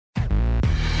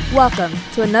Welcome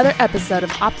to another episode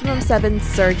of Optimum 7's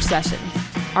Surge Sessions,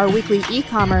 our weekly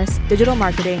e-commerce, digital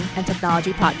marketing, and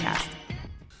technology podcast.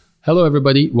 Hello,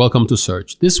 everybody. Welcome to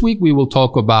Surge. This week, we will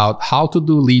talk about how to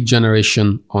do lead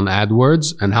generation on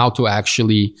AdWords and how to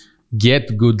actually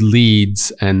get good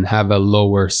leads and have a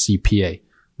lower CPA.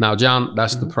 Now, John,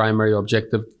 that's the primary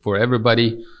objective for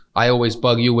everybody. I always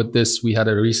bug you with this. We had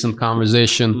a recent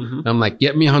conversation. I'm like,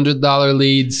 get me $100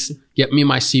 leads, get me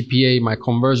my CPA, my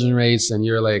conversion rates. And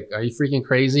you're like, are you freaking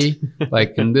crazy?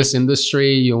 Like in this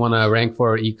industry, you want to rank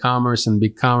for e-commerce and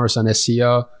big commerce and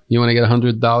SEO. You want to get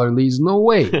 $100 leads? No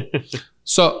way.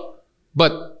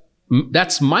 But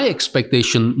that's my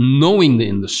expectation knowing the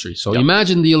industry. So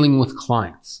imagine dealing with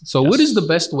clients. So what is the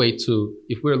best way to,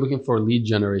 if we're looking for lead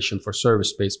generation for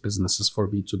service-based businesses for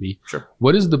B2B,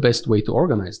 what is the best way to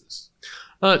organize this?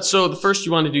 So the first,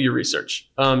 you want to do your research.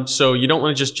 So you don't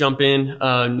want to just jump in,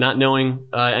 not knowing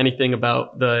anything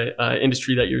about the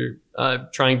industry that you're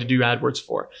trying to do AdWords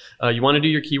for. You want to do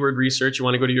your keyword research. You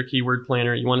want to go to your keyword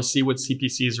planner. You want to see what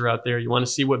CPCs are out there. You want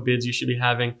to see what bids you should be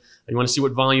having. You want to see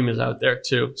what volume is out there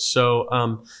too. So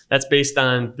that's based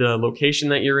on the location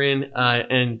that you're in.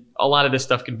 And a lot of this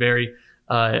stuff can vary.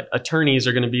 Attorneys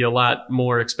are going to be a lot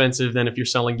more expensive than if you're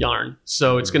selling yarn.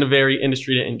 So it's going to vary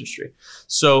industry to industry.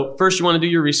 So first you want to do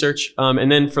your research.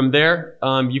 And then from there,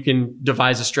 you can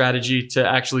devise a strategy to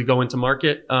actually go into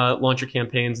market, launch your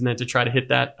campaigns, and then to try to hit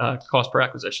that cost per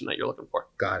acquisition that you're looking for.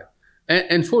 Got it.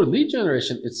 And for lead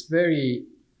generation, it's very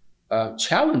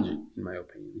challenging, in my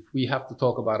opinion. If we have to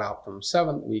talk about Optimum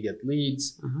 7, we get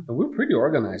leads, and we're pretty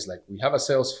organized. Like we have a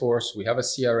sales force, we have a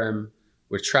CRM,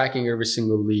 we're tracking every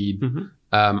single lead.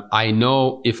 I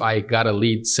know if I got a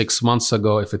lead 6 months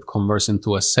ago, if it converts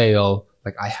into a sale,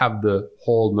 like I have the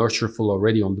whole nurture flow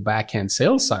already on the backhand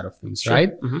sales side of things,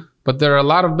 right? But there are a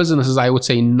lot of businesses, I would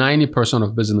say 90%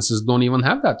 of businesses don't even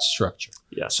have that structure.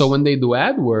 So when they do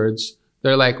AdWords,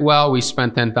 they're like, well, we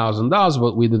spent $10,000,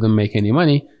 but we didn't make any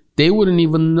money. They wouldn't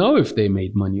even know if they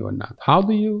made money or not. How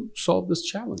do you solve this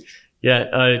challenge?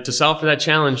 To solve for that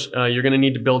challenge, you're going to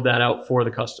need to build that out for the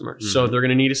customer. So they're going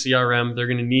to need a CRM. They're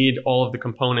going to need all of the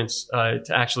components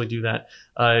to actually do that.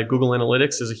 Google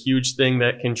Analytics is a huge thing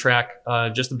that can track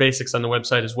just the basics on the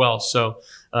website as well. So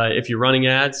if you're running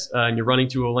ads and you're running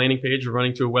to a landing page or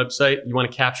running to a website, you want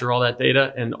to capture all that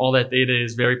data, and all that data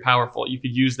is very powerful. You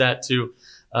could use that to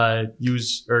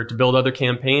use or to build other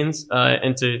campaigns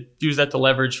and to use that to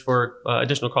leverage for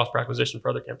additional cost per acquisition for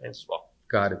other campaigns as well.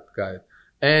 Got it.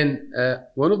 And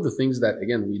one of the things that,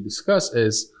 again, we discuss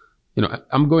is,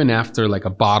 I'm going after like a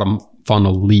bottom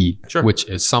funnel lead, which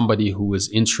is somebody who is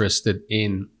interested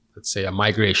in, let's say, a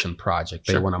migration project.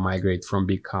 They want to migrate from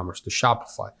BigCommerce to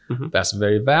Shopify. That's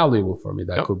very valuable for me.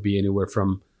 That could be anywhere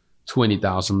from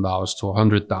 $20,000 to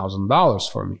 $100,000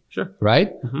 for me,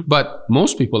 right? But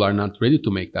most people are not ready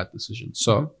to make that decision.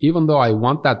 So even though I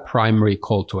want that primary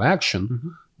call to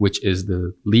action, which is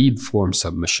the lead form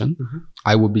submission,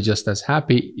 I would be just as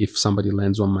happy if somebody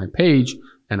lands on my page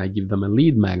and I give them a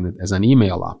lead magnet as an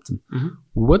email opt-in.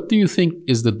 What do you think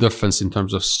is the difference in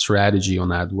terms of strategy on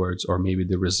AdWords, or maybe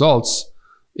the results,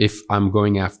 if I'm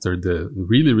going after the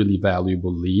really, really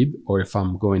valuable lead, or if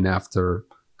I'm going after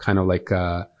kind of like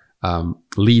a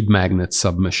lead magnet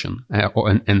submission?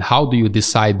 And how do you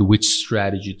decide which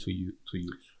strategy to use?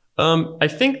 I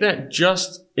think that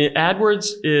just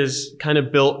AdWords is kind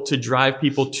of built to drive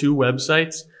people to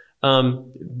websites.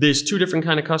 There's two different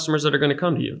kind of customers that are going to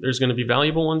come to you. There's going to be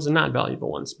valuable ones and not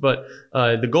valuable ones. But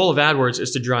the goal of AdWords is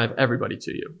to drive everybody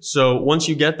to you. So once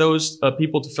you get those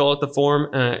people to fill out the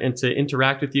form and to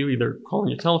interact with you, either calling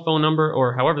your telephone number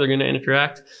or however they're going to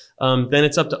interact, then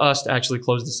it's up to us to actually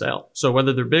close the sale. So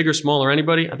whether they're big or small or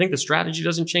anybody, I think the strategy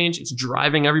doesn't change. It's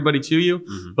driving everybody to you,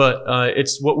 but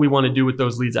it's what we want to do with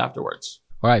those leads afterwards.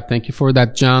 All right. Thank you for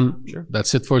that, John.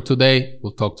 That's it for today.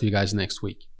 We'll talk to you guys next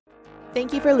week.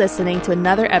 Thank you for listening to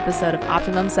another episode of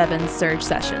Optimum 7's Surge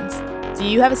Sessions. Do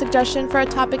you have a suggestion for a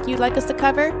topic you'd like us to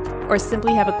cover? Or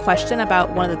simply have a question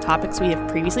about one of the topics we have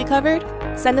previously covered?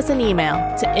 Send us an email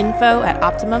to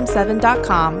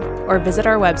info@optimum7.com or visit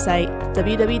our website,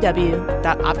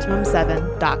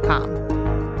 www.optimum7.com.